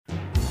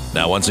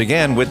Now, once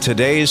again, with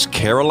today's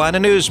Carolina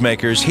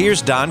Newsmakers,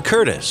 here's Don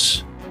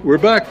Curtis. We're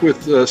back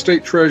with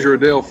State Treasurer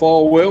Dale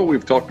Folwell.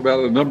 We've talked about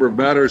a number of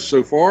matters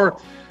so far,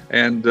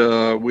 and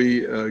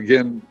we,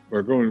 again,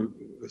 are going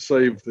to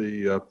save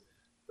the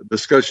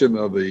discussion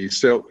of the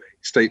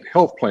state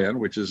health plan,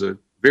 which is a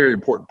very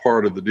important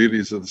part of the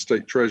duties of the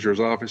State Treasurer's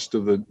Office, to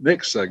the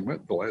next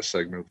segment, the last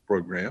segment of the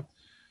program.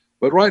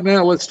 But right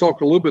now, let's talk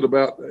a little bit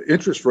about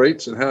interest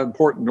rates and how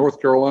important North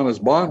Carolina's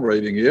bond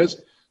rating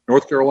is.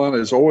 North Carolina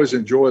has always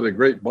enjoyed a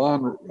great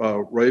bond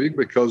rating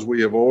because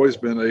we have always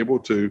been able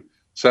to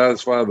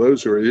satisfy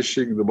those who are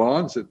issuing the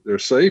bonds that they're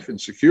safe and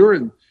secure,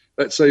 and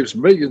that saves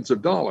millions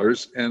of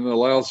dollars and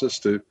allows us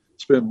to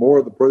spend more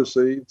of the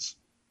proceeds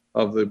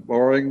of the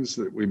borrowings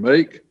that we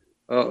make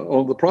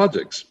on the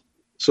projects.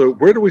 So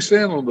where do we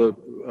stand on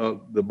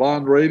the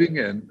bond rating,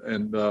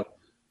 and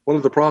what are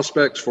the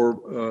prospects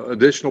for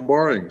additional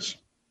borrowings?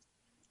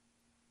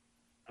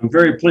 I'm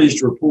very pleased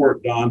to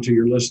report, Don, to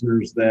your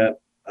listeners that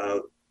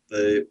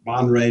the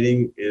bond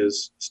rating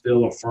is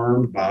still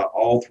affirmed by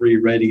all three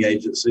rating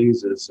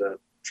agencies as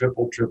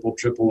triple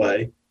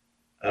A.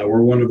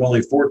 We're one of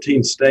only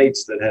 14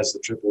 states that has the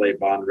AAA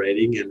bond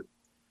rating. And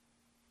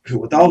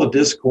with all the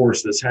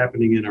discourse that's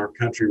happening in our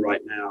country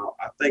right now,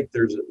 I think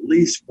there's at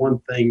least one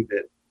thing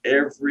that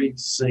every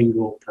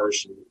single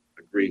person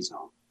agrees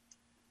on.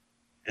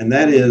 And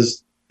that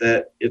is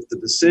that if the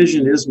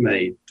decision is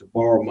made to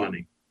borrow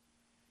money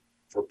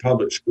for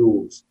public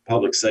schools,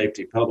 public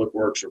safety, public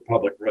works, or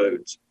public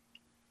roads,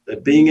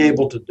 that being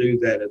able to do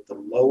that at the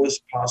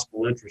lowest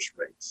possible interest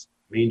rates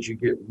means you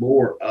get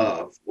more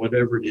of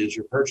whatever it is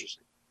you're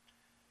purchasing.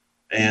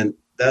 And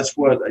that's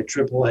what a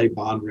AAA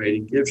bond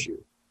rating gives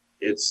you.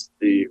 It's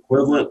the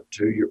equivalent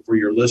for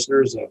your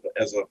listeners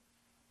as a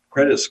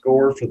credit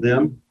score for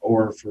them,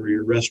 or for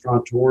your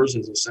restaurateurs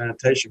as a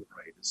sanitation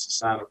grade. It's a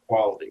sign of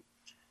quality.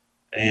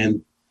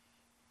 And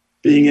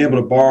being able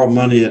to borrow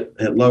money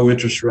at low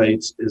interest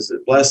rates is a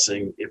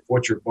blessing if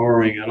what you're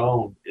borrowing it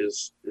on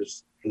is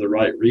for the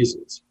right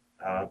reasons.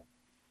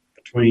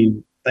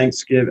 Between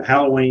Thanksgiving,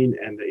 Halloween,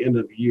 and the end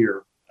of the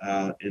year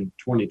in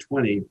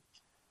 2020,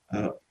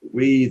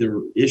 we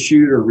either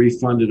issued or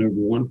refunded over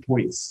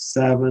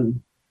 $1.7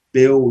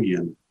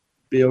 billion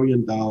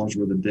worth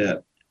of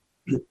debt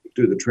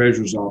through the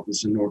Treasurer's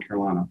Office in North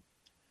Carolina.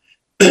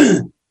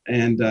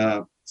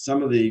 And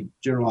some of the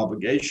general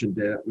obligation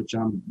debt, which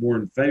I'm more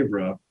in favor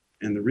of,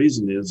 and the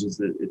reason is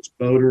that it's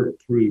voter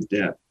approved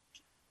debt.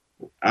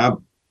 I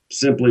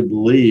simply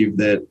believe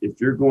that if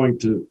you're going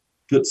to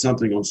put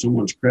something on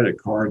someone's credit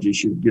card, you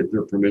should get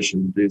their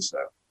permission to do so.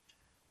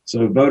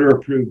 So voter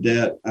approved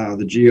debt,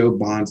 the GO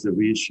bonds that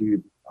we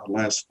issued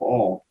last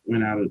fall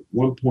went out at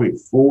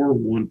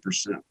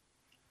 1.41%.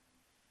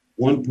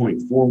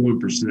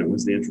 1.41%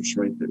 was the interest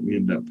rate that we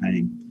ended up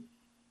paying.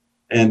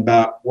 And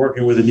by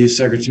working with the new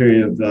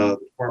Secretary of the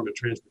Department of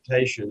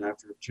Transportation,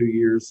 after 2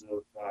 years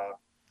of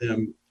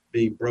them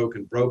being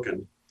broken,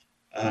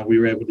 we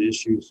were able to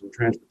issue some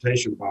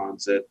transportation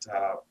bonds at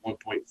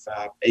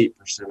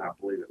 1.58%, I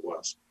believe it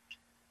was.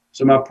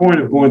 So my point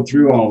of going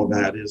through all of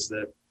that is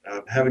that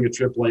having a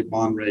AAA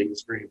bond rating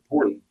is very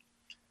important.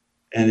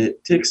 And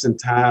it ticks and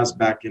ties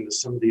back into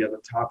some of the other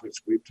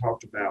topics we've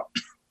talked about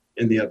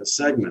in the other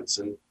segments,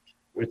 and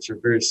which are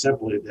very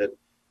simply that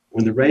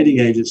when the rating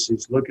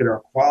agencies look at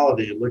our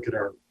quality and look at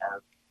our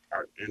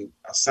and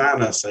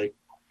assign us a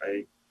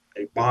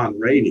bond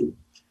rating,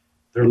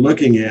 they're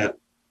looking at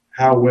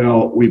how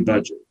well we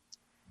budget.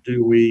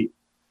 Do we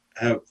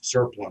have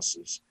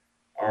surpluses?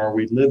 Are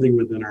we living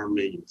within our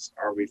means?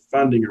 Are we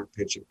funding our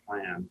pension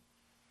plan?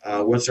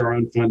 What's our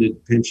unfunded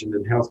pension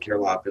and healthcare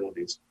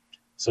liabilities?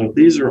 So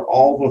these are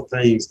all the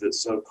things that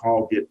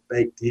so-called get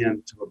baked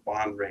into a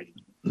bond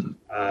rating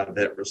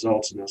that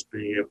results in us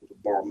being able to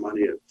borrow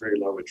money at very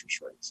low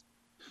interest rates.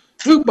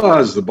 Who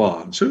buys the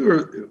bonds?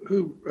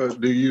 Who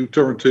do you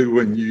turn to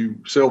when you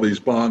sell these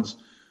bonds?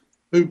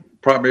 Who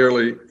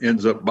primarily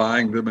ends up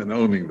buying them and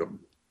owning them?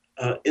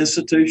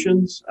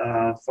 Institutions,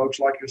 folks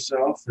like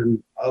yourself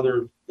and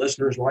other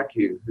listeners like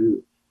you.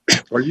 Who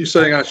are you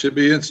saying I should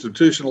be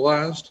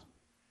institutionalized?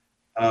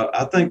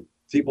 I think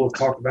people have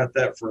talked about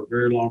that for a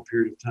very long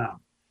period of time,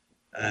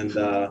 and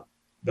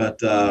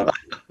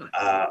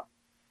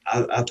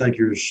I think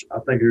you're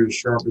as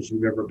sharp as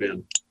you've ever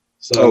been.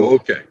 So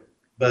okay.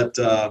 But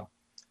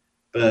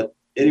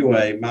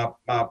anyway, my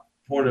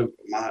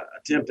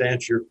attempt to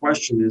answer your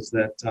question is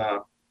that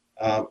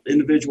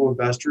individual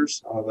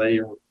investors, they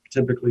are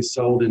typically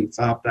sold in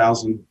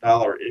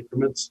 $5,000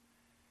 increments,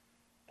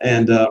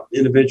 and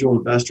individual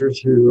investors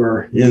who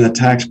are in a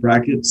tax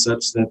bracket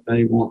such that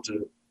they want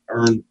to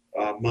earn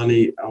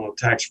money on a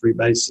tax-free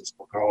basis,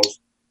 because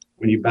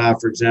when you buy,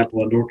 for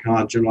example, a North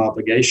Carolina general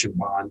obligation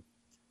bond,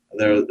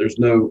 there's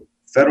no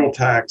federal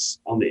tax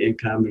on the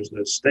income, there's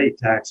no state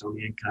tax on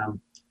the income,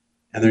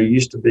 and there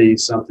used to be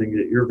something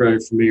that you're very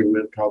familiar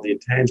with called the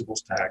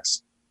intangibles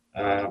tax.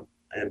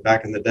 And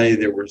back in the day,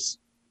 there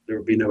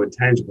would be no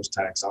intangibles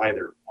tax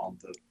either on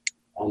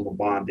the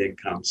bond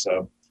income.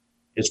 So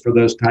it's for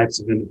those types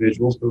of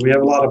individuals. But we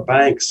have a lot of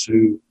banks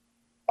who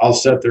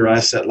offset their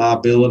asset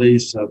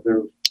liabilities of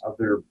their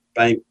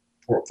bank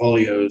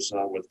portfolios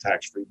with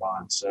tax-free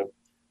bonds. So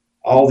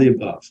all the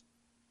above.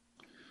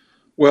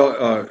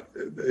 Well,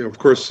 of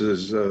course,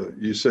 as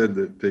you said,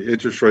 that the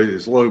interest rate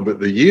is low, but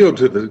the yield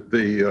to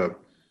the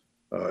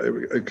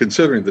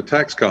considering the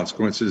tax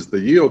consequences, the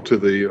yield to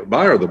the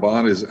buyer of the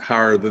bond is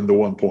higher than the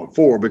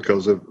 1.4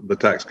 because of the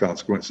tax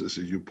consequences,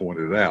 as you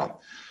pointed out.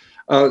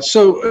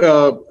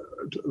 Do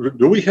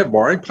we have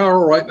borrowing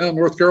power right now in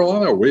North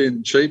Carolina? Are we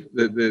in shape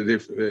that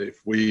if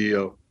we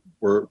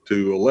were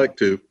to elect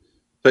to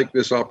take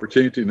this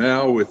opportunity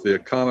now with the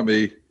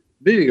economy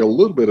needing a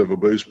little bit of a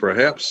boost,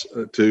 perhaps,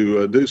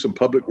 to do some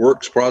public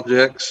works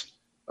projects,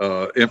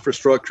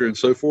 infrastructure and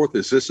so forth?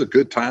 Is this a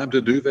good time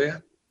to do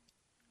that?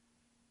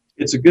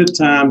 It's a good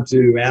time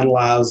to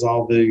analyze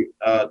all the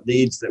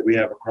needs that we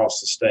have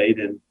across the state.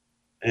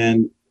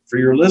 And for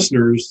your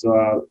listeners,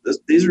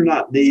 these are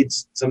not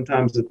needs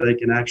sometimes that they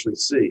can actually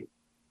see.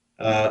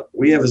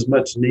 We have as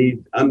much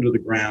need under the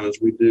ground as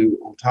we do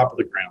on top of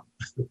the ground.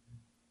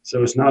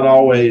 So it's not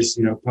always,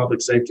 public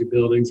safety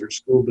buildings or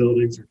school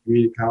buildings or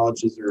community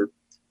colleges or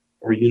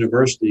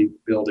university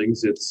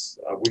buildings. It's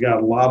we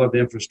got a lot of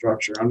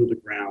infrastructure under the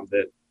ground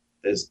that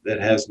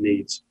has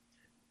needs.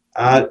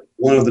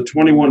 One of the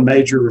 21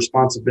 major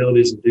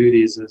responsibilities and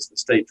duties as the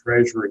state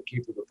treasurer and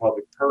keeper of the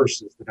public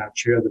purse is that I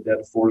chair the Debt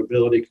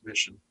Affordability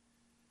Commission.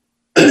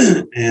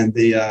 And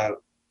the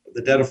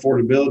Debt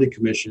Affordability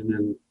Commission,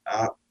 and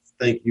I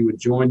think you would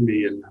join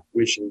me in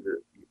wishing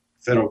that the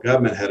federal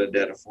government had a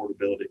Debt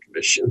Affordability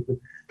Commission.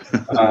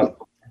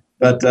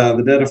 But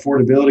the Debt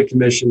Affordability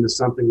Commission is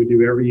something we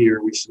do every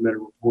year. We submit a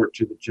report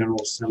to the General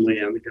Assembly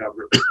and the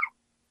governor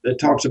that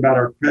talks about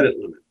our credit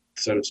limit,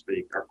 so to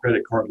speak, our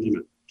credit card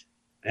limit.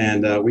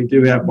 And we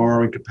do have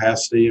borrowing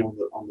capacity on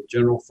the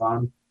general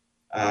fund.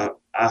 I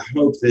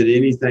hope that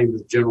anything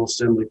the General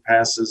Assembly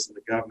passes and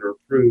the governor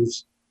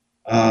approves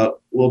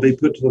will be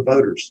put to the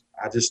voters.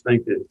 I just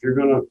think that if you're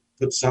going to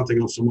put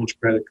something on someone's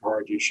credit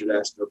card, you should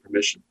ask their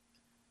permission.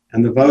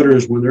 And the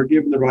voters, when they're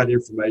given the right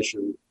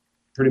information,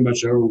 pretty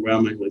much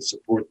overwhelmingly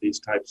support these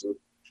types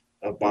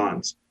of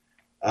bonds.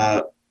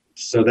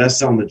 So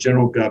that's on the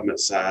general government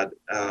side.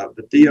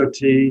 The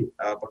DOT,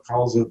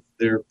 because of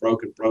their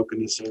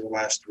brokenness over the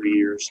last 3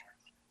 years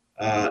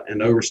and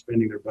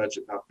overspending their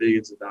budget by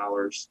billions of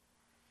dollars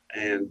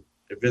and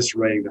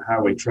eviscerating the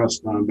Highway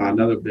Trust Fund by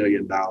another $1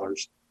 billion,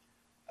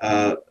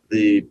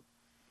 the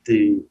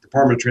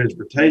Department of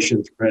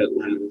Transportation's credit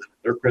limit,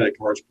 their credit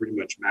card's pretty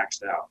much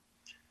maxed out.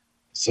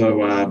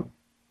 So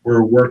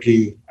we're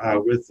working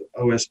with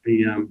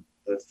OSPM,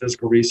 the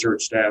fiscal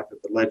research staff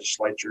at the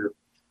legislature,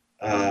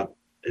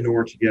 in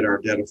order to get our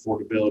debt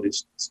affordability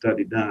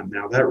study done.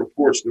 Now, that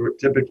report's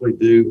typically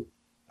due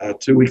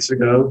 2 weeks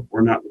ago.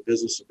 We're not in the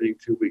business of being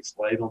 2 weeks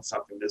late on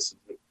something as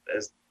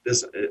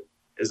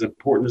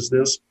important as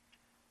this.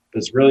 But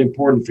it's really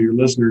important for your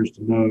listeners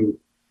to know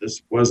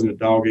this wasn't a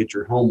dog eat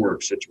your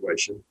homework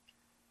situation.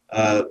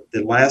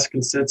 The last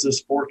consensus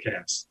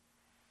forecasts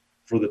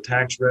for the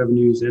tax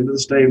revenues into the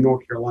state of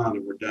North Carolina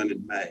were done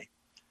in May.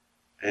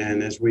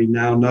 And as we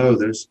now know,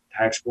 those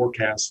tax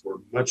forecasts were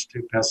much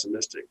too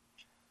pessimistic.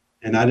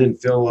 And I didn't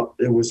feel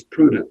it was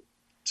prudent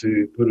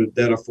to put a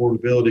debt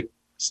affordability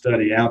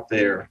study out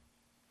there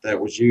that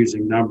was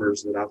using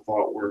numbers that I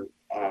thought were,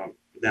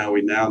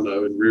 we now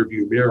know in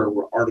rearview mirror,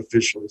 were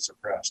artificially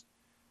suppressed.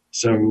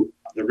 So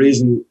the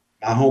reason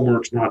my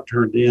homework's not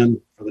turned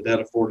in for the Debt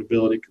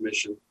Affordability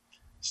Commission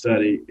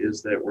study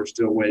is that we're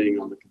still waiting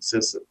on the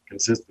consensus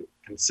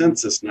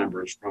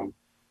numbers from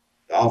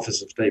the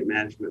Office of State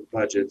Management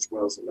Budget as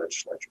well as the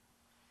legislature.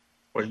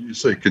 Well, you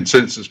say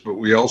consensus, but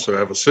we also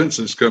have a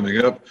census coming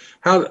up.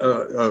 How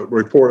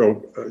report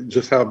on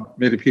just how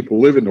many people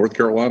live in North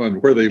Carolina and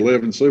where they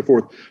live and so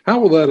forth. How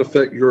will that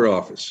affect your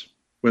office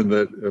when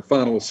the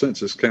final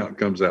census count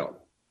comes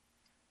out?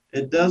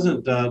 It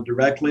doesn't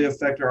directly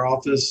affect our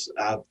office.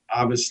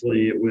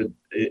 Obviously, it would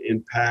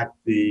impact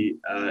a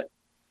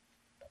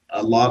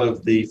lot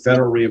of the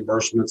federal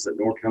reimbursements that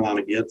North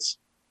Carolina gets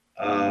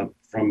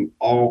from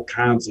all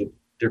kinds of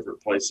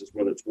different places,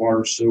 whether it's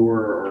water, sewer,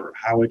 or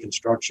highway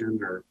construction,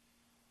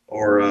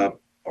 or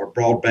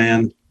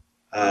broadband.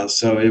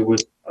 So it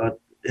would,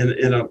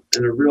 in a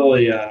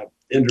really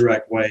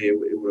indirect way,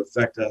 it would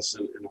affect us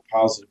in a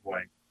positive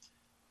way.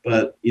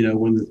 But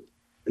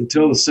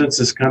until the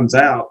census comes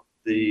out,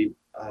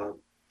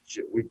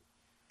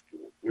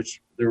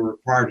 which they're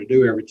required to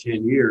do every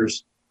 10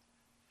 years.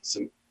 It's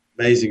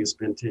amazing. It's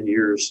been 10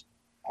 years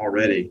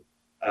already.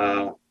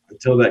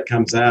 Until that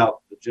comes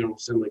out, the General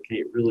Assembly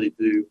can't really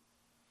do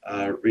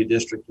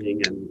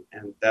redistricting,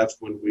 and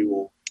that's when we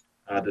will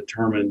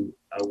determine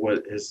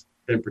what has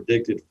been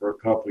predicted for a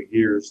couple of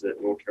years,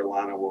 that North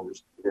Carolina will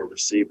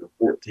receive a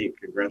 14th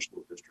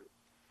congressional district.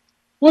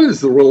 What is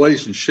the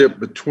relationship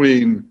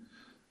between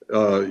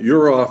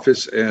your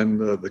office and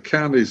the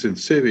counties and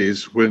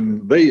cities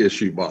when they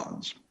issue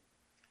bonds?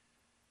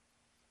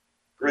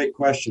 Great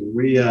question.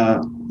 We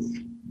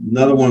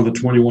another one of the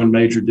 21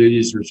 major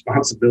duties and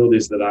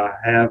responsibilities that I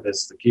have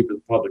as the keeper of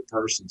the public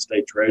purse and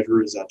state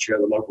treasurer is I chair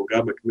the local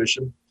government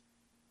commission.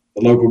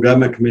 The local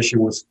government commission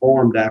was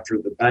formed after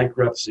the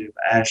bankruptcy of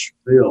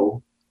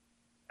Asheville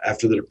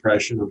after the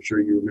Depression. I'm sure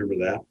you remember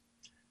that.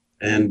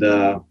 And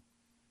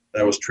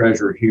that was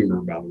Treasurer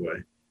Humor, by the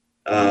way.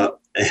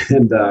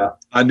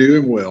 I knew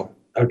him well.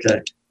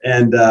 Okay.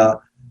 And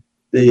so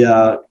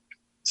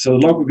the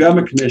local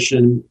government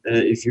commission,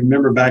 if you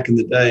remember back in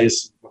the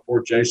days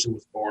before Jason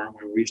was born,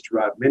 when we used to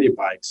ride mini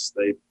bikes,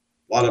 a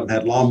lot of them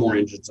had lawnmower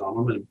engines on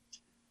them, and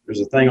there's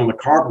a thing on the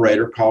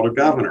carburetor called a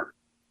governor.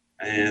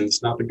 And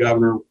it's not the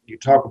governor you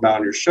talk about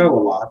on your show a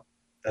lot.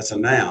 That's a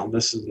noun.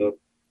 This is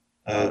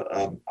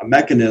a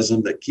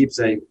mechanism that keeps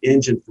an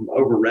engine from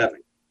over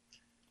revving.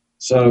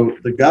 So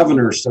the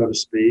governor, so to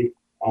speak,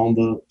 on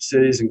the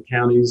cities and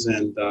counties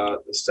and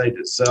the state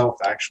itself,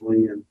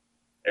 actually, and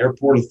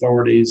airport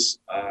authorities,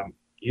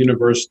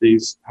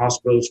 universities,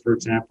 hospitals, for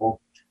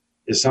example,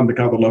 is something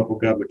called the Local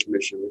Government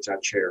Commission, which I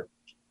chair.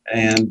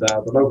 And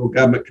the Local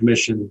Government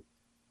Commission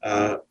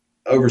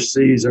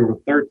oversees over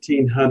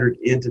 1,300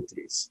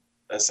 entities.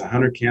 That's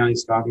 100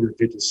 counties,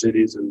 550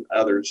 cities, and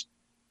others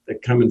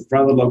that come in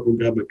front of the Local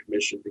Government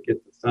Commission to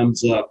get the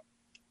thumbs up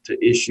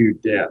to issue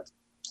debt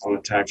on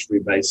a tax-free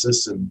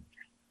basis. And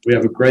we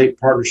have a great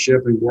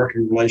partnership and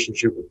working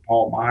relationship with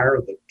Paul Meyer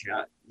of the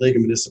League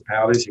of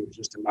Municipalities. He was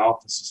just in my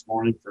office this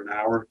morning for an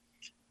hour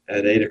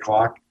at 8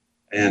 o'clock,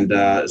 and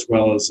as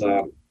well as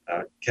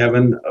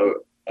Kevin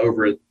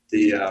over at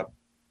the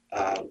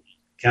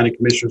County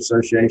Commissioner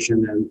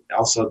Association and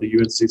also the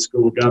UNC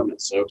School of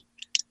Government. So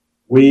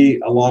we,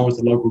 along with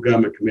the Local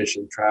Government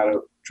Commission, try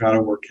to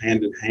work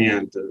hand in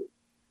hand to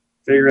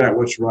figure out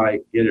what's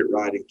right, get it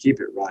right, and keep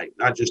it right,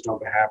 not just on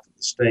behalf of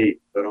the state,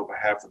 but on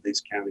behalf of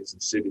these counties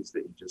and cities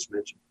that you just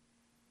mentioned.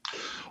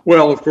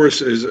 Well, of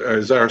course,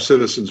 as our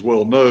citizens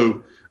well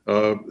know,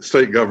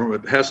 state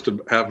government has to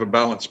have a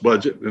balanced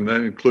budget, and that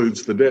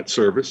includes the debt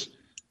service.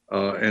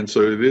 And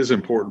so it is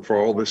important for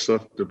all this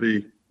stuff to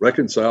be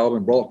reconciled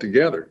and brought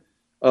together.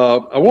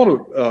 I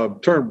want to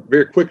turn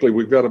very quickly,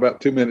 we've got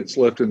about 2 minutes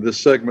left in this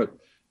segment,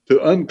 to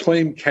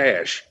unclaimed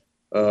cash.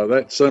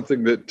 That's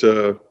something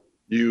that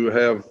you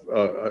have.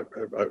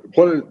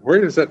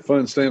 Where does that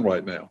fund stand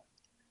right now?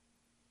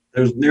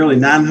 There's nearly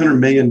 $900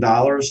 million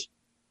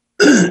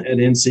at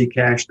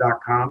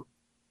nccash.com.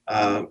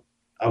 I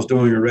was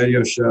doing a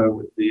radio show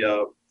with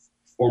the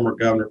former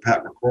Governor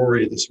Pat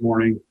McCrory this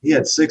morning. He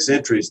had 6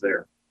 entries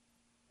there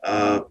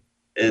at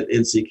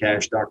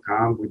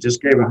nccash.com. We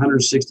just gave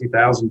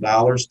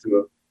 $160,000 to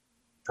a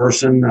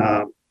person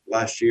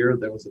last year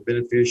that was a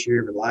beneficiary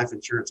of a life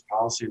insurance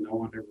policy, and no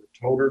one ever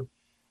told her.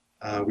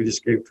 We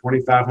just gave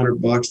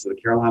 $2,500 to the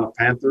Carolina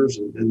Panthers,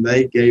 and then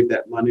they gave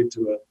that money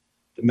to a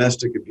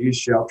domestic abuse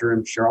shelter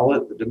in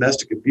Charlotte. The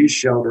domestic abuse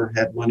shelter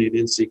had money at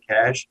NC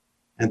Cash,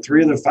 and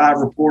 3 of the 5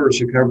 reporters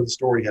who covered the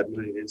story had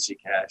money at NC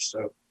Cash.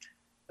 So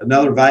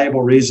another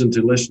valuable reason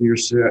to listen to your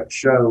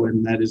show,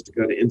 and that is to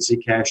go to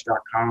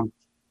nccash.com.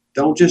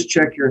 Don't just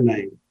check your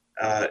name.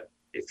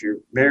 If you're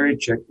married,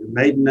 check your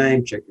maiden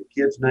name, check your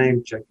kid's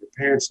name, check your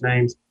parents'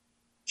 names,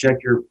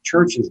 check your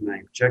church's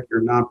name, check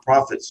your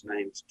nonprofit's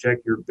names, check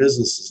your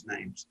business's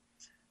names.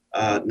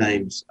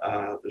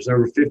 There's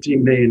over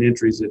 15 million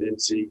entries at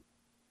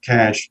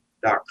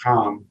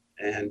nccash.com,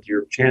 and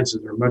your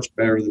chances are much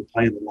better than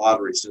playing the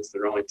lottery, since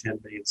there are only 10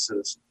 million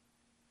citizens.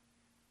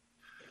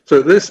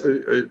 So this,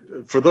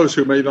 for those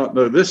who may not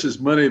know, this is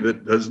money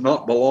that does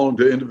not belong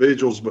to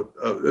individuals, but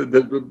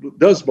that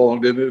does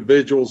belong to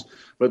individuals,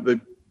 but the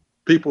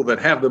people that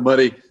have the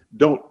money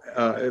don't,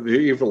 they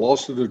either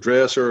lost an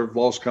address or have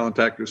lost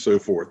contact or so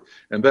forth.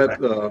 And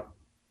that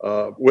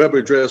web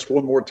address,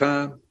 one more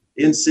time?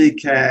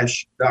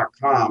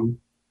 nccash.com.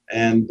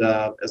 And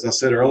as I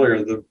said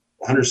earlier, the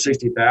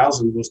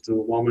 $160,000 was to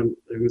a woman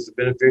who was the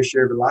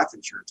beneficiary of a life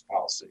insurance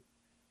policy.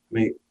 I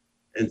mean,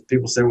 and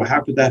people say, well, how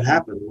could that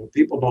happen? Well,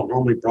 people don't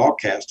normally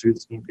broadcast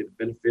who's going to be the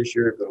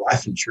beneficiary of the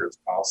life insurance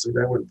policy.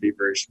 That wouldn't be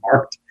very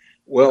smart.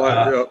 Well,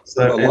 a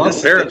lot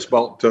of parents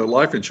bought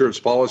life insurance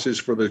policies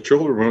for their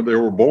children when they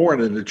were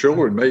born, and the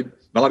children may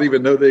not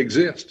even know they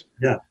exist.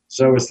 Yeah.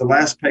 So it's the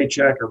last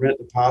paycheck, a rent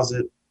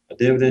deposit, a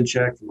dividend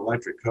check from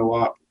electric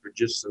co-op, for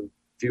just some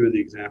few of the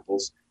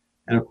examples.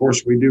 And of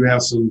course, we do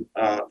have some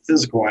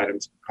physical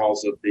items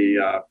because of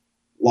the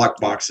lock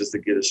boxes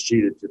that get us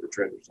cheated to the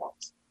treasurer's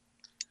office.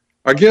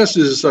 Our guest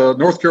is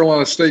North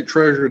Carolina State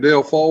Treasurer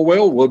Dale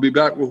Folwell. We'll be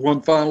back with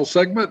one final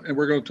segment, and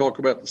we're going to talk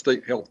about the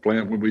state health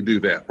plan when we do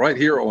that, right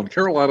here on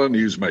Carolina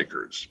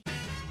Newsmakers.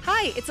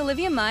 Hi, it's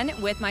Olivia Munn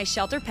with my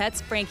shelter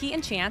pets, Frankie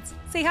and Chance.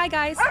 Say hi,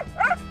 guys.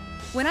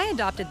 When I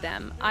adopted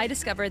them, I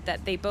discovered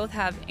that they both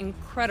have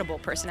incredible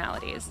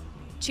personalities.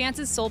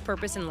 Chance's sole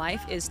purpose in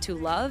life is to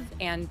love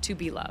and to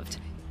be loved.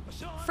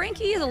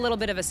 Frankie is a little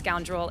bit of a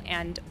scoundrel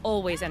and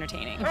always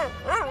entertaining.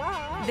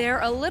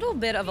 They're a little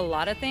bit of a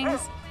lot of things,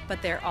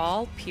 but they're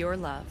all pure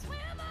love.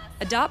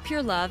 Adopt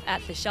pure love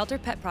at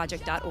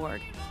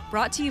theshelterpetproject.org.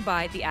 Brought to you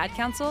by the Ad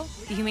Council,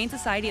 the Humane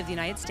Society of the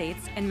United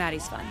States, and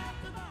Maddie's Fund.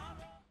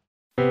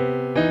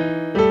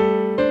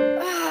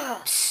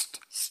 Psst,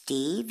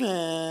 Steve,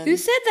 Steven. Who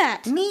said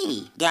that?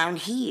 Me, down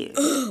here.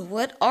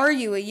 What are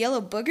you, a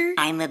yellow booger?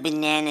 I'm a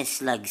banana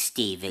slug,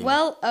 Steven.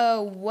 Well,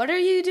 what are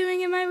you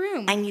doing in my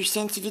room? I'm your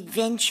sense of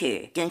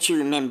adventure. Don't you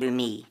remember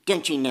me?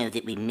 Don't you know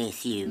that we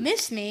miss you?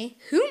 Miss me?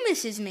 Who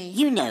misses me?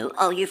 You know,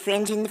 all your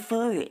friends in the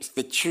forest.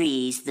 The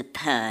trees, the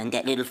pond,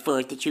 that little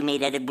fort that you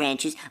made out of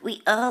branches.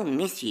 We all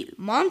miss you.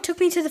 Mom took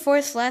me to the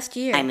forest last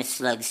year. I'm a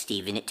slug,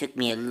 Steven. It took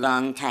me a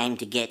long time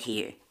to get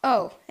here.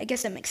 Oh, I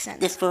guess that makes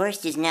sense. The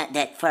forest is not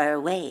that far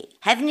away.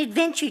 Have an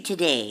adventure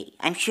today.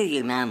 I'm sure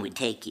your mom would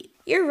take you.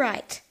 You're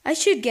right. I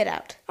should get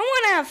out. I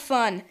want to have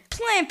fun.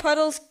 Play in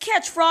puddles,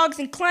 catch frogs,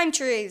 and climb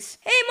trees.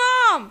 Hey,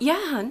 Mom!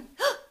 Yeah, hon?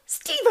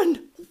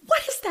 Steven,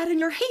 what is that in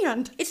your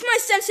hand? It's my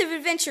sense of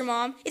adventure,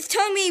 Mom. It's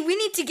telling me we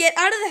need to get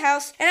out of the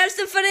house and have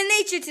some fun in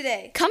nature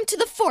today. Come to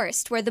the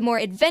forest where the more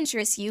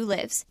adventurous you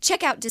lives.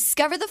 Check out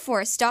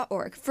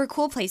discovertheforest.org for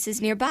cool places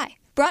nearby.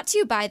 Brought to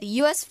you by the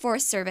U.S.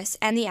 Forest Service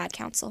and the Ad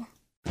Council.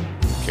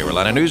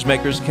 Carolina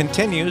Newsmakers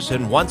continues,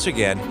 and once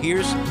again,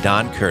 here's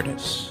Don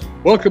Curtis.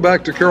 Welcome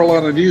back to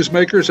Carolina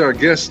Newsmakers. Our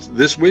guest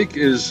this week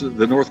is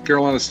the North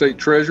Carolina State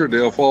Treasurer,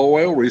 Dale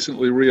Folwell,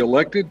 recently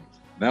reelected,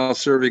 now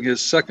serving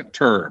his second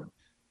term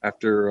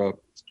after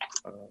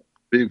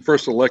being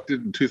first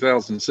elected in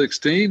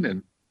 2016.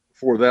 And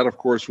before that, of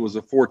course, was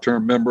a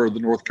four-term member of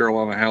the North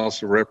Carolina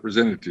House of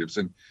Representatives,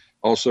 and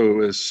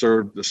also has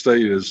served the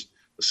state as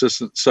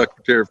Assistant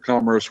Secretary of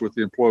Commerce with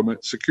the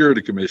Employment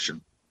Security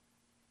Commission.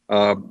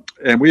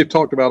 And we have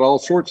talked about all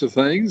sorts of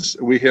things.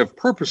 We have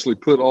purposely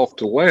put off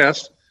to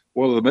last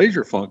one of the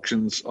major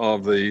functions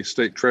of the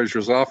State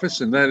Treasurer's Office,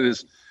 and that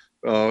is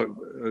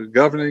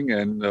governing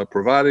and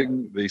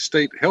providing the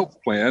state health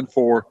plan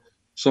for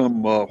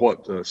some,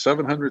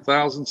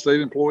 700,000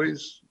 state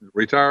employees,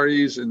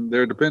 retirees, and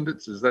their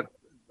dependents. Is that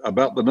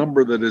about the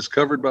number that is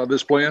covered by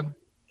this plan?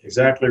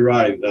 Exactly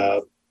right.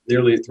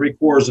 Nearly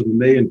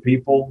 750,000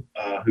 people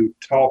who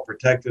taught,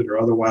 protected, or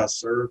otherwise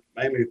served,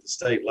 mainly at the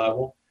state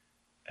level,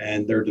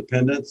 and their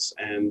dependents.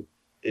 And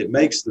it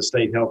makes the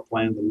state health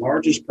plan the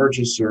largest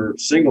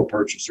single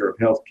purchaser of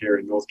health care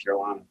in North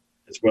Carolina,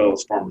 as well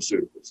as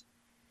pharmaceuticals.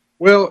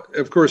 Well,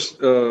 of course,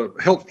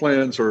 health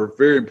plans are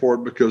very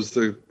important because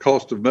the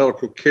cost of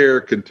medical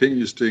care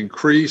continues to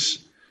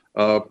increase.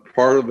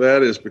 Part of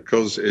that is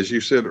because, as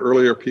you said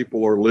earlier,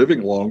 people are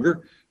living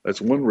longer.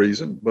 That's one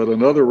reason. But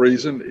another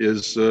reason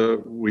is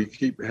we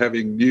keep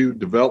having new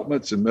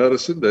developments in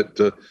medicine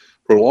that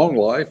prolong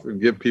life and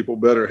give people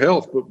better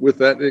health. But with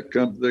that,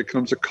 there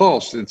comes a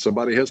cost, and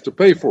somebody has to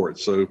pay for it.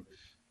 So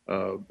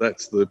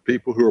that's the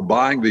people who are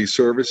buying these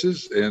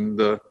services, and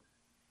the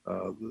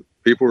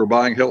people who are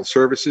buying health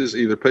services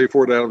either pay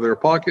for it out of their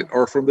pocket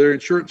or from their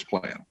insurance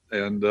plan.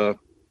 And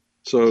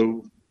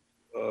so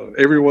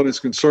everyone is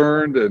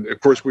concerned. And of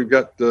course, we've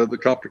got the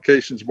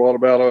complications brought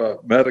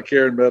about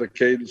Medicare and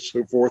Medicaid and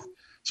so forth.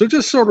 So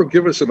just sort of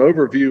give us an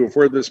overview of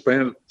where this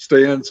plan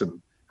stands and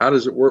how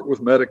does it work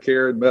with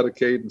Medicare and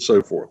Medicaid and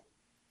so forth?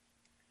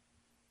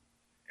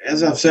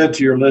 As I've said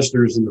to your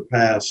listeners in the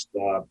past,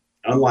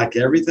 unlike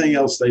everything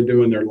else they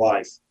do in their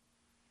life,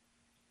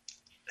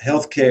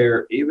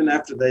 healthcare, even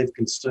after they've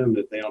consumed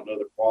it, they don't know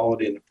the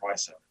quality and the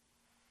price of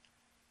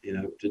it. You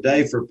know,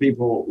 today for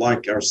people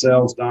like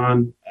ourselves,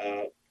 Don,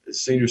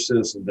 it's Senior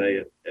Citizen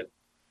Day at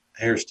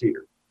Harris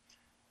Teeter.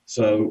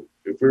 So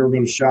if we were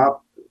going to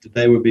shop,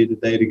 today would be the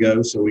day to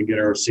go so we get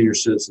our senior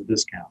citizen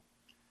discount.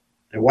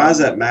 And why does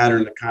that matter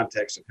in the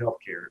context of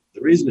healthcare?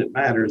 The reason it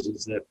matters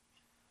is that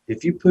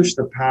if you push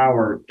the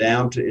power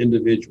down to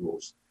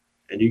individuals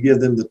and you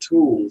give them the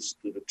tools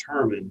to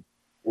determine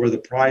where the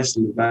price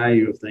and the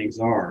value of things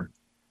are,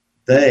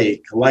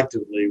 they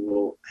collectively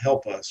will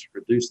help us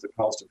reduce the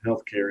cost of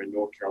healthcare in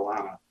North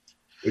Carolina,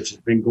 which has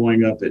been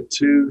going up at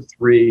 2,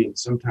 3, and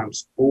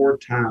sometimes 4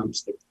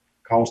 times the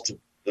cost of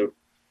the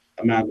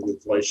amount of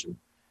inflation.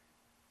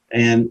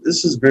 And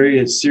this is a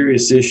very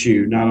serious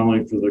issue, not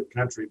only for the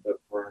country, but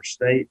for our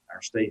state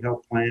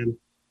health plan.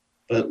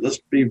 But let's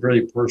be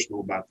very personal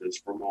about this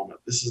for a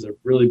moment. This is a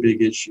really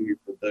big issue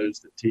for those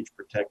that teach,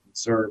 protect, and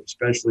serve,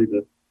 especially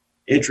the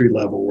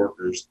entry-level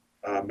workers,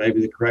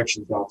 maybe the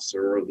corrections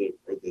officer or the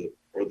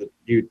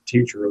new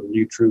teacher or the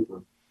new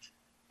trooper.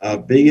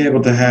 Being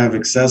able to have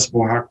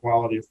accessible,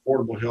 high-quality,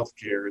 affordable health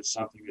care is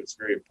something that's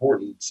very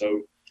important.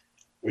 So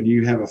when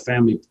you have a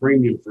family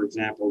premium, for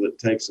example, that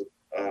takes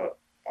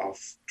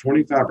off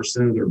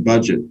 25% of their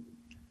budget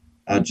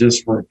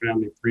just for a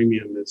family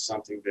premium, is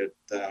something that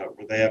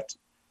where they have to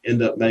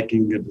end up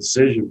making a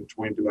decision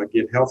between, do I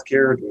get health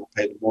care? Do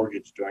I pay the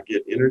mortgage? Do I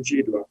get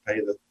energy? Do I pay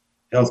the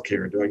health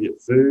care? Do I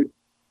get food?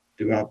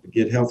 Do I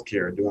get health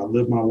care? Do I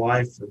live my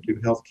life or do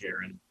health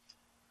care? And,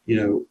 you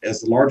know,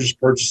 as the largest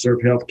purchaser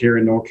of health care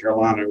in North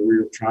Carolina,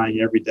 we're trying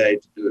every day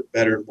to do it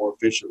better and more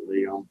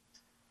efficiently on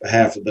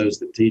behalf of those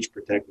that teach,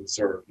 protect, and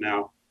serve.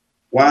 Now,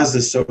 why is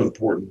this so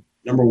important?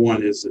 Number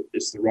one is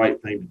it's the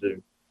right thing to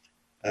do.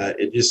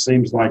 It just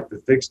seems like the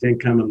fixed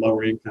income and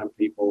lower income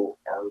people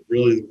are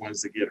really the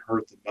ones that get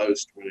hurt the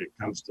most when it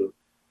comes to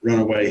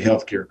runaway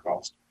healthcare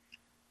costs.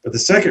 But the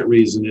second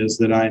reason is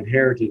that I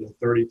inherited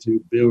a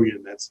 $32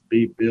 billion, that's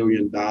 $B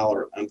billion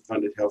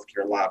unfunded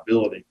healthcare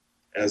liability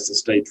as the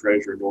state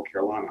treasurer in North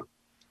Carolina.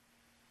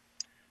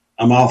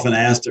 I'm often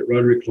asked at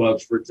Rotary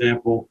clubs, for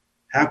example,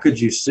 how could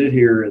you sit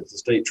here as the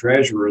state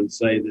treasurer and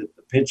say that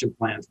the pension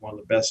plan is one of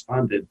the best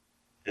funded,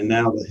 and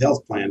now the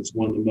health plan is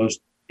one of the most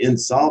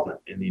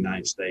insolvent in the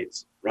United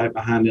States, right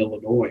behind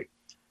Illinois?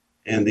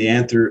 And the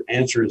answer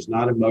is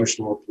not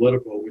emotional or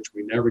political, which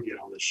we never get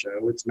on the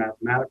show. It's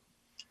mathematical.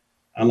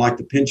 Unlike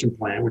the pension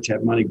plan, which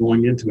had money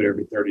going into it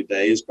every 30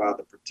 days by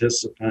the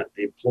participant,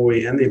 the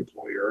employee, and the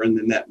employer, and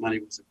then that money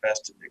was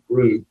invested and it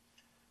grew,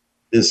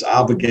 this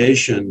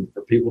obligation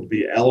for people to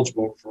be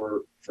eligible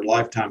for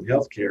lifetime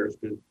health care has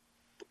been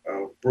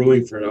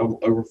brewing for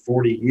over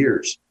 40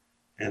 years,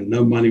 and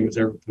no money was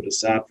ever put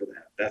aside for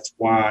that. That's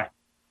why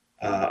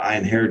I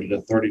inherited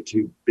a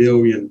 $32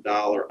 billion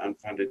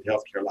unfunded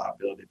healthcare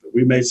liability. But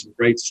we made some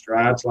great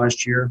strides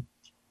last year.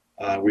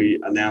 We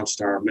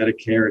announced our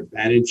Medicare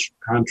Advantage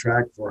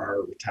contract for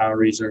our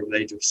retirees over the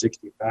age of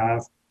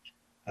 65.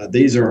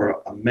 These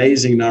are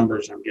amazing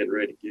numbers I'm getting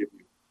ready to give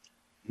you.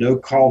 No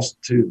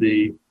cost to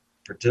the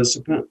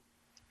participant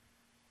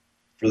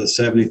for the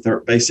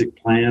 73rd basic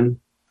plan,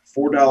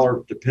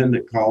 $4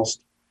 dependent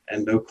cost,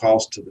 and no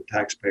cost to the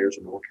taxpayers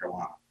in North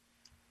Carolina.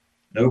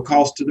 No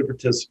cost to the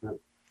participant,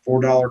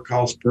 $4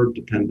 cost per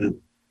dependent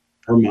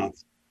per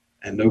month,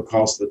 and no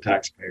cost to the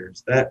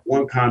taxpayers. That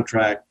one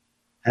contract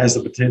has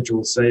the potential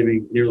of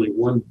saving nearly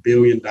 $1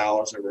 billion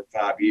over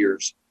 5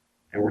 years.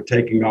 And we're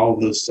taking all of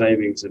those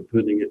savings and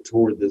putting it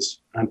toward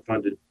this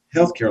unfunded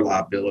healthcare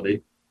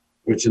liability,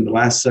 which in the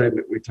last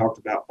segment, we talked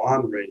about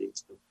bond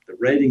ratings. The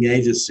rating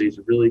agencies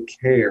really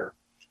care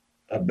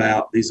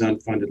about these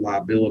unfunded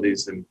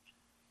liabilities. And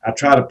I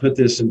try to put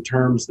this in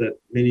terms that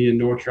many in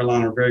North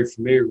Carolina are very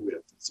familiar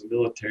with. It's a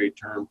military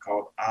term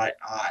called II.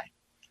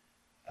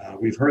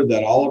 We've heard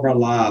that all of our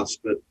lives,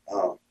 but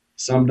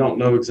some don't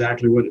know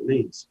exactly what it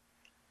means.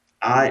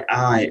 II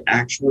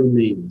actually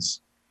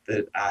means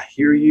that I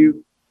hear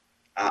you,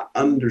 I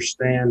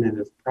understand and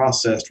have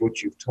processed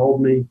what you've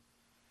told me,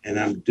 and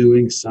I'm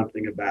doing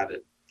something about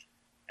it.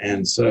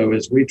 And so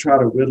as we try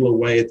to whittle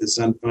away at this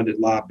unfunded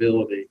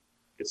liability,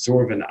 it's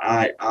sort of an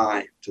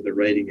II to the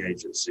rating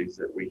agencies,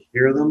 that we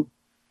hear them,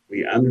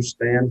 we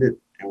understand it,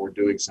 and we're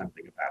doing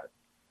something about it.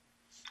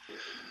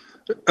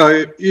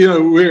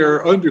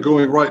 We're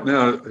undergoing right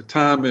now a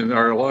time in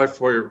our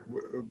life where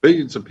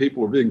billions of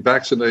people are being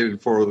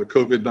vaccinated for the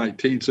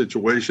COVID-19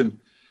 situation.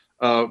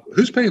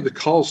 Who's paying the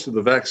cost of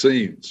the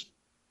vaccines?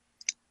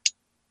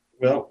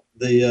 Well,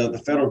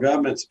 the federal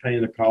government's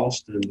paying the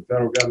cost, and the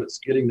federal government's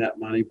getting that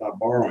money by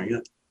borrowing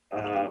it,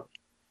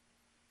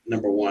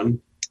 number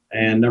one.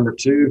 And number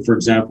two, for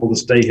example, the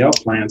state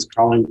health plan's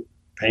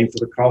paying for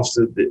the cost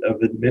of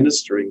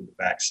administering the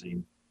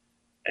vaccine.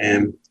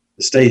 And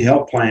the state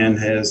health plan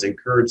has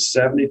incurred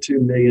 $72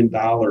 million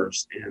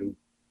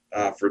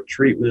for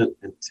treatment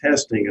and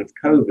testing of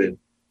COVID.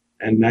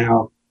 And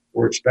now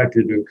we're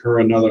expected to incur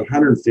another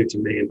 $150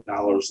 million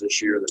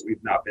this year that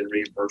we've not been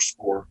reimbursed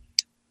for.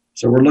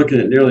 So we're looking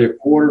at nearly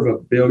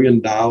 $250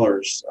 million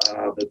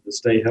that the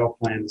state health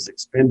plan has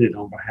expended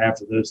on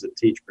behalf of those that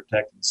teach,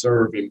 protect, and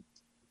serve. And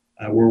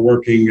we're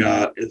working,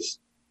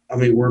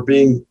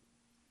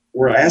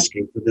 we're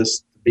asking for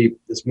this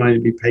money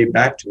to be paid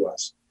back to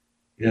us.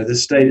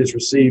 This state has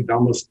received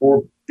almost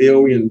 $4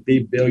 billion of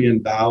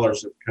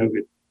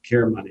COVID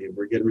care money, and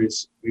we're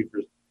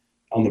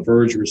on the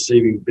verge of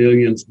receiving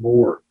billions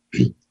more.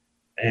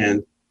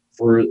 And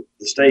for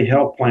the state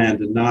health plan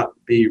to not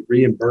be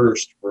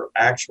reimbursed for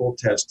actual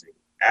testing,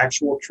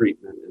 actual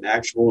treatment, and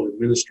actual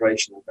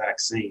administration of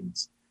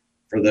vaccines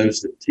for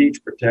those that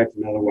teach, protect,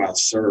 and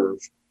otherwise serve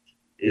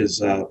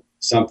is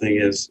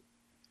something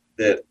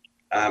that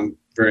I'm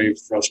very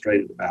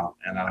frustrated about.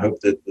 And I hope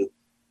that the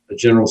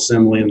General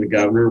Assembly and the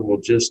governor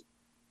will just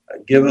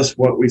give us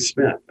what we've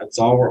spent. That's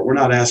all. We're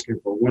not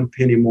asking for one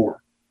penny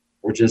more.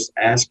 We're just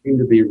asking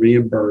to be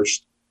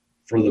reimbursed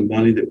for the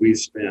money that we've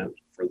spent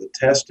for the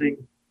testing,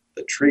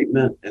 the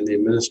treatment, and the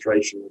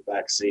administration of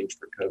vaccines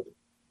for COVID.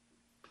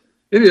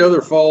 Any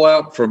other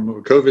fallout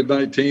from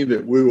COVID-19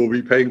 that we will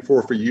be paying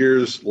for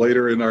years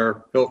later in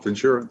our health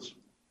insurance?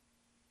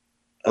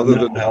 Other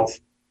than health,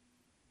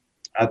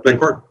 I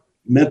think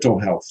mental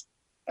health.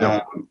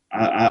 Yeah.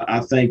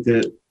 I think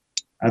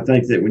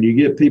that when you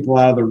get people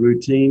out of the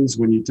routines,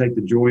 when you take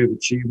the joy of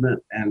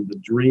achievement and the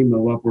dream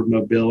of upward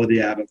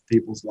mobility out of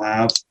people's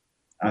lives,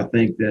 I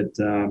think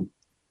that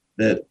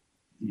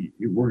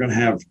we're going to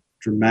have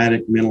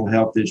dramatic mental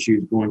health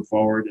issues going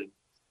forward.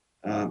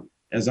 And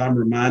as I'm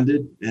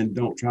reminded, and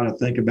don't try to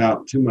think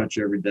about too much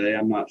every day,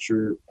 I'm not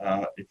sure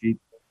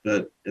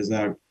but as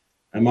I'm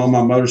on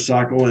my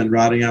motorcycle and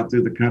riding out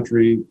through the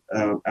country,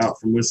 out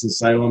from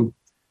Winston-Salem,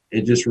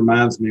 it just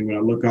reminds me when I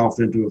look off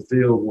into a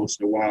field once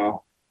in a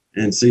while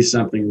and see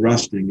something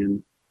rusting.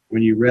 And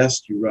when you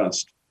rest, you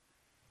rust.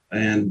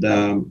 And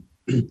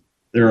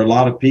there are a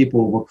lot of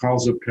people,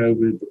 because of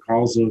COVID,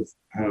 because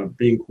of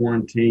being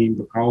quarantined,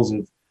 because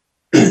of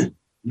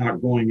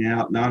not going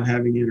out, not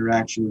having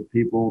interaction with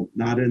people,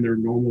 not in their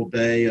normal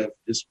day of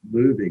just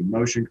moving.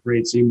 Motion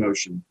creates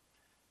emotion.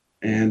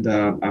 And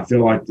I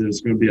feel like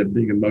there's going to be a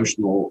big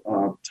emotional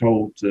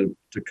toll to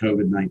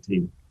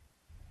COVID-19.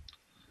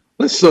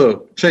 Let's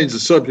change the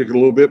subject a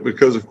little bit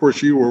because, of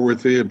course, you were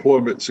with the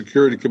Employment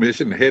Security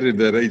Commission, headed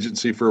that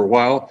agency for a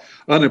while.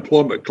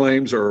 Unemployment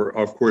claims are,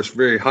 of course,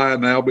 very high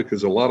now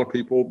because a lot of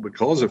people,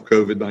 because of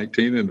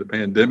COVID-19 and the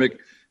pandemic,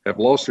 have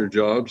lost their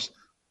jobs.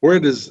 Where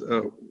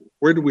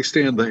do we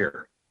stand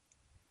there?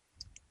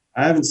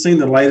 I haven't seen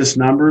the latest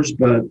numbers,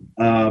 but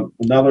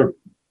another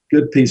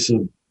good piece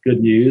of good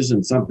news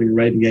and something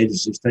rating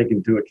agencies take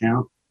into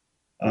account.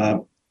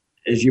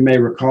 As you may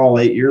recall,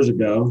 8 years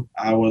ago,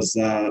 I was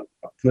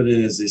put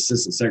in as the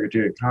Assistant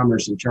Secretary of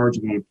Commerce in charge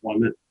of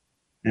unemployment.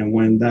 And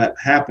when that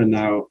happened,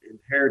 I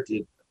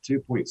inherited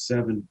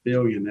 $2.7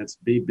 billion, that's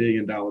 $1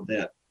 billion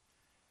debt.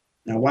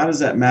 Now, why does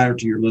that matter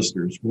to your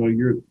listeners? Well,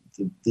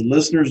 the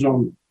listeners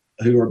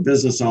who are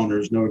business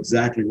owners know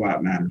exactly why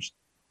it matters.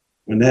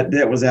 When that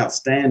debt was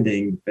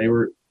outstanding, they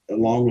were,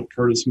 along with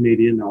Curtis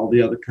Media and all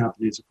the other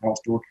companies across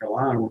North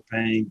Carolina, were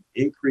paying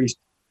increased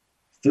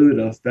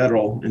FUTA,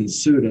 federal, and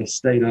SUTA,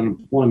 state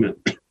unemployment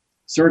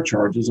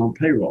surcharges on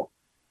payroll.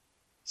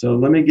 So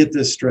let me get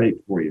this straight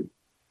for you.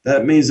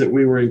 That means that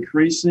we were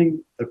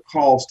increasing the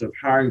cost of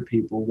hiring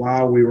people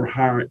while we were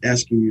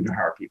asking you to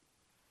hire people.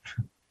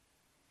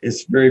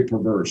 It's very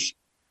perverse.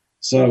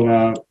 So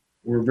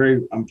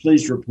I'm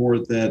pleased to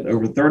report that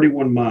over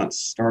 31 months,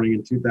 starting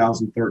in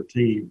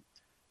 2013,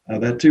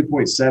 that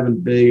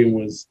 $2.7 billion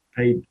was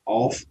paid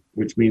off,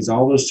 which means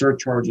all those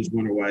surcharges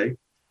went away.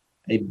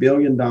 $1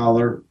 billion,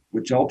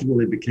 which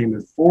ultimately became a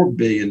 $4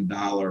 billion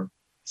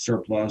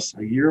surplus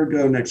a year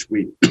ago next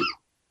week,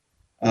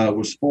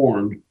 was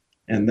formed.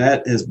 And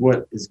that is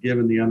what is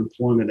given the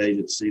unemployment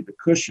agency the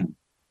cushion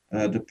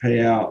to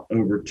pay out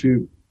over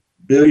 $2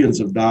 billion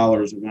of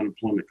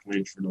unemployment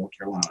claims for North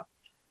Carolina.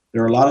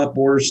 There are a lot of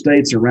border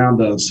states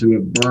around us who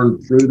have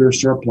burned through their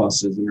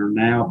surpluses and are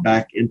now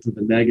back into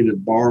the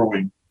negative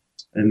borrowing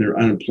in their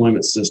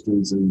unemployment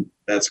systems. And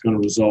that's going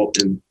to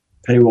result in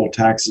payroll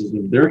taxes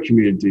of their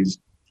communities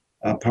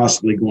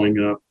possibly going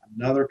up.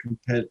 Another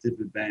competitive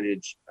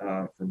advantage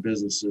for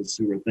businesses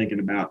who are thinking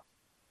about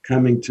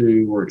coming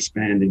to or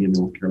expanding in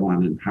North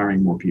Carolina and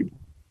hiring more people.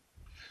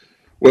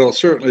 Well,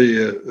 certainly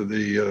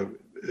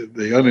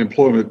the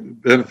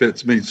unemployment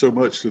benefits mean so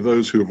much to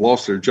those who have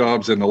lost their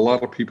jobs, and a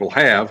lot of people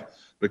have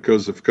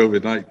because of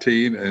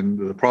COVID-19, and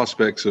the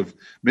prospects of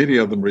many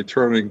of them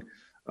returning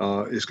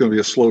is going to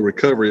be a slow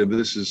recovery, and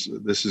this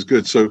is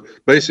good. So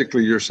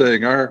basically, you're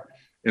saying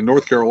in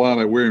North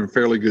Carolina, we're in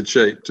fairly good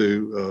shape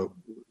to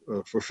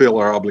fulfill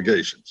our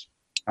obligations.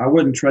 I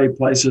wouldn't trade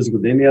places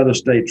with any other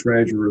state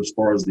treasurer as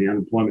far as the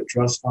unemployment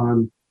trust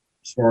fund,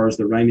 as far as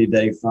the rainy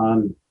day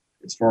fund,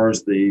 as far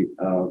as the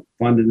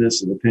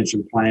fundedness of the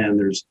pension plan.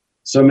 There's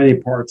so many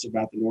parts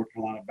about the North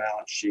Carolina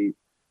balance sheet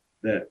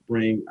that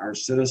bring our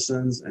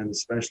citizens, and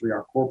especially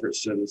our corporate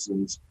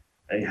citizens,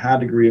 a high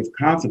degree of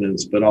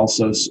confidence, but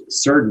also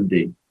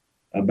certainty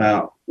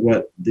about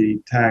what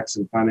the tax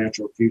and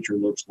financial future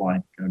looks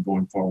like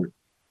going forward.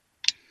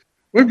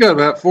 We've got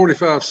about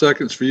 45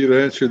 seconds for you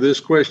to answer this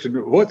question.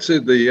 What's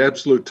at the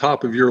absolute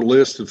top of your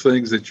list of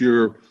things that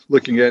you're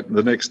looking at in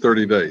the next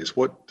 30 days?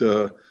 What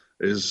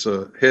is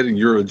heading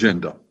your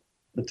agenda?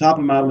 The top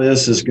of my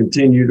list is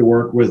continue to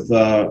work with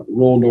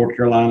rural North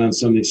Carolina and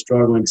some of these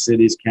struggling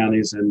cities,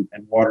 counties, and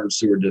water and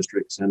sewer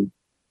districts. And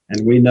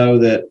we know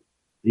that,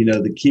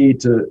 the key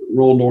to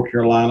rural North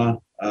Carolina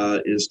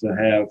is to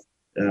have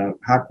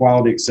high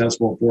quality,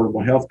 accessible,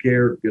 affordable health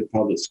care, good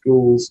public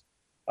schools,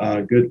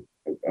 good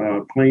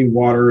clean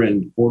water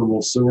and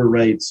affordable sewer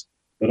rates,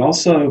 but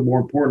also, more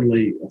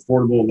importantly,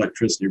 affordable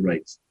electricity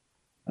rates.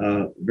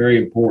 Very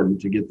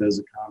important to get those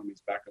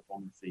economies back up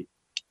on their feet.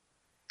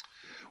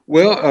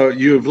 Well,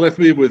 you have left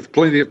me with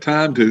plenty of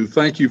time to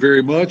thank you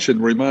very much and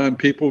remind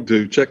people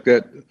to check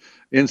that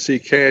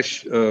NC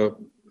Cash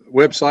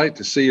website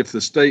to see if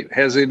the state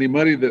has any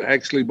money that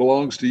actually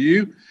belongs to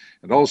you,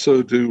 and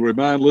also to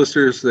remind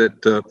listeners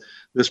that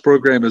this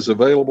program is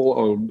available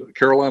on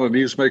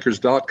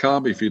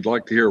carolinanewsmakers.com if you'd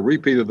like to hear a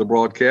repeat of the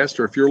broadcast,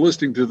 or if you're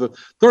listening to the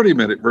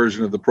 30-minute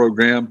version of the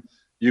program,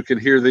 you can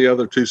hear the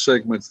other two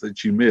segments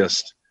that you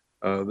missed.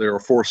 There are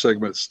 4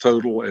 segments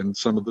total, and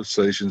some of the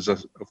stations,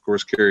 of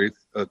course, carry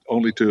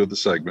only 2 of the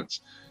segments.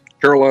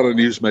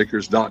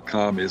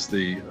 carolinanewsmakers.com is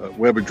the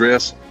web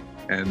address,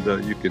 and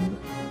you can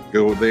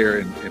go there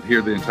and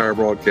hear the entire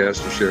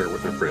broadcast or share it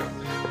with a friend.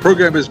 The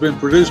program has been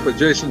produced by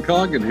Jason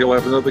Cog, and he'll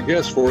have another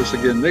guest for us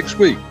again next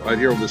week, right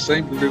here on the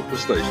same group of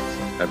stations.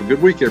 Have a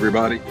good week,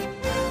 everybody.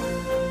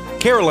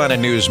 Carolina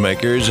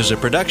Newsmakers is a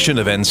production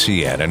of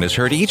NCN and is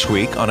heard each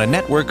week on a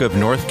network of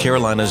North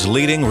Carolina's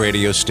leading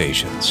radio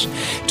stations.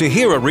 To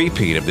hear a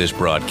repeat of this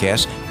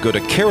broadcast, go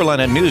to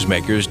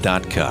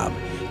carolinanewsmakers.com.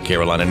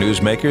 Carolina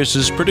Newsmakers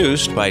is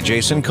produced by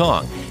Jason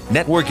Kong.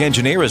 Network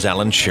engineer is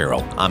Alan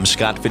Sherrill. I'm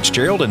Scott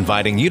Fitzgerald,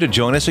 inviting you to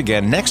join us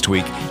again next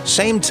week,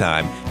 same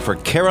time, for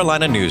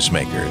Carolina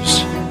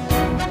Newsmakers.